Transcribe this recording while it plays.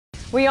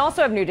We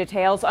also have new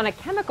details on a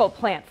chemical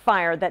plant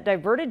fire that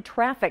diverted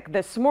traffic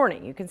this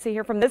morning. You can see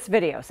here from this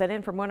video sent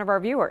in from one of our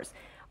viewers.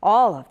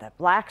 All of the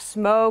black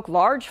smoke,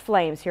 large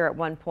flames here at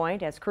one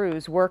point as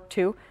crews worked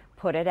to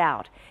put it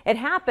out. It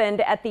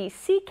happened at the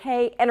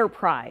CK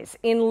Enterprise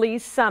in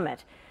Lee's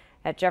Summit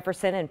at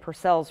Jefferson and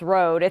Purcell's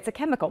Road. It's a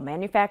chemical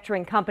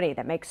manufacturing company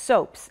that makes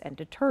soaps and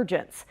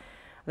detergents.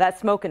 That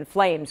smoke and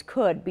flames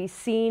could be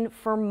seen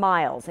for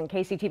miles. And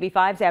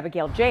KCTV5's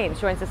Abigail James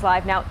joins us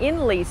live now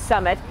in Lee's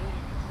Summit.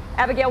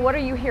 Abigail, what are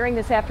you hearing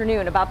this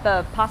afternoon about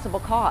the possible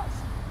cause?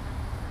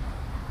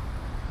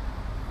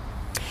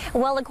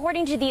 Well,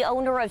 according to the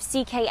owner of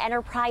CK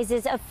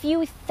Enterprises, a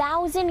few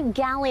thousand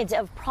gallons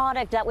of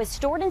product that was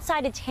stored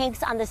inside of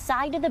tanks on the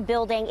side of the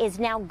building is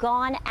now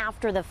gone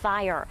after the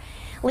fire.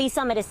 Lee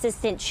Summit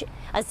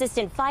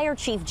Assistant Fire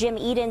Chief Jim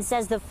Eden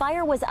says the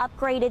fire was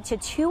upgraded to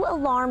 2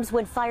 alarms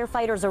when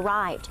firefighters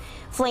arrived.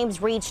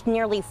 Flames reached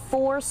nearly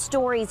 4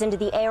 stories into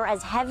the air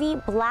as heavy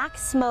black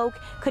smoke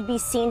could be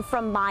seen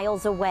from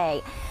miles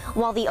away.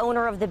 While the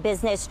owner of the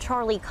business,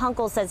 Charlie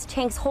Kunkel, says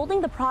tanks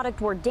holding the product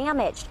were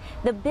damaged,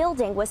 the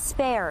building was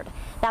spared.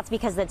 That's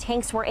because the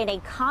tanks were in a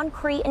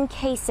concrete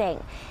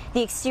encasing.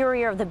 The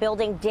exterior of the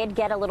building did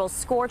get a little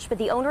scorched, but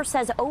the owner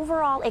says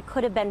overall it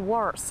could have been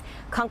worse.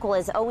 Kunkel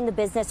has owned the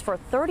business for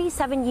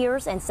 37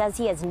 years and says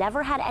he has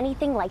never had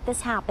anything like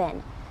this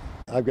happen.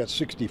 I've got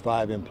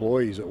 65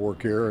 employees that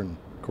work here, and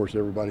of course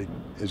everybody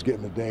is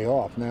getting a day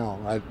off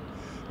now.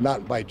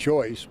 Not by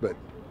choice, but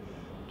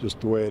just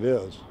the way it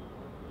is.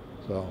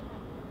 So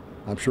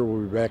I'm sure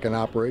we'll be back in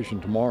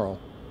operation tomorrow.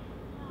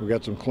 We've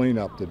got some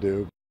cleanup to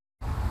do.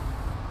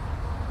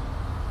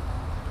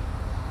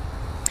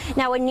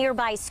 Now, a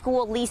nearby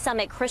school, Lee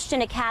Summit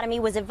Christian Academy,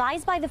 was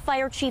advised by the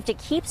fire chief to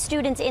keep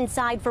students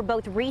inside for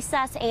both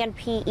recess and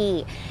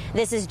PE.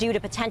 This is due to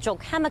potential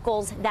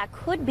chemicals that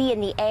could be in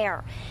the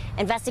air.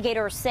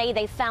 Investigators say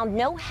they found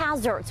no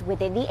hazards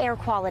within the air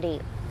quality.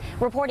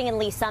 Reporting in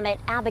Lee Summit,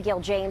 Abigail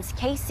James,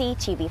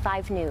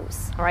 KCTV5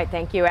 News. All right,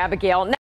 thank you, Abigail.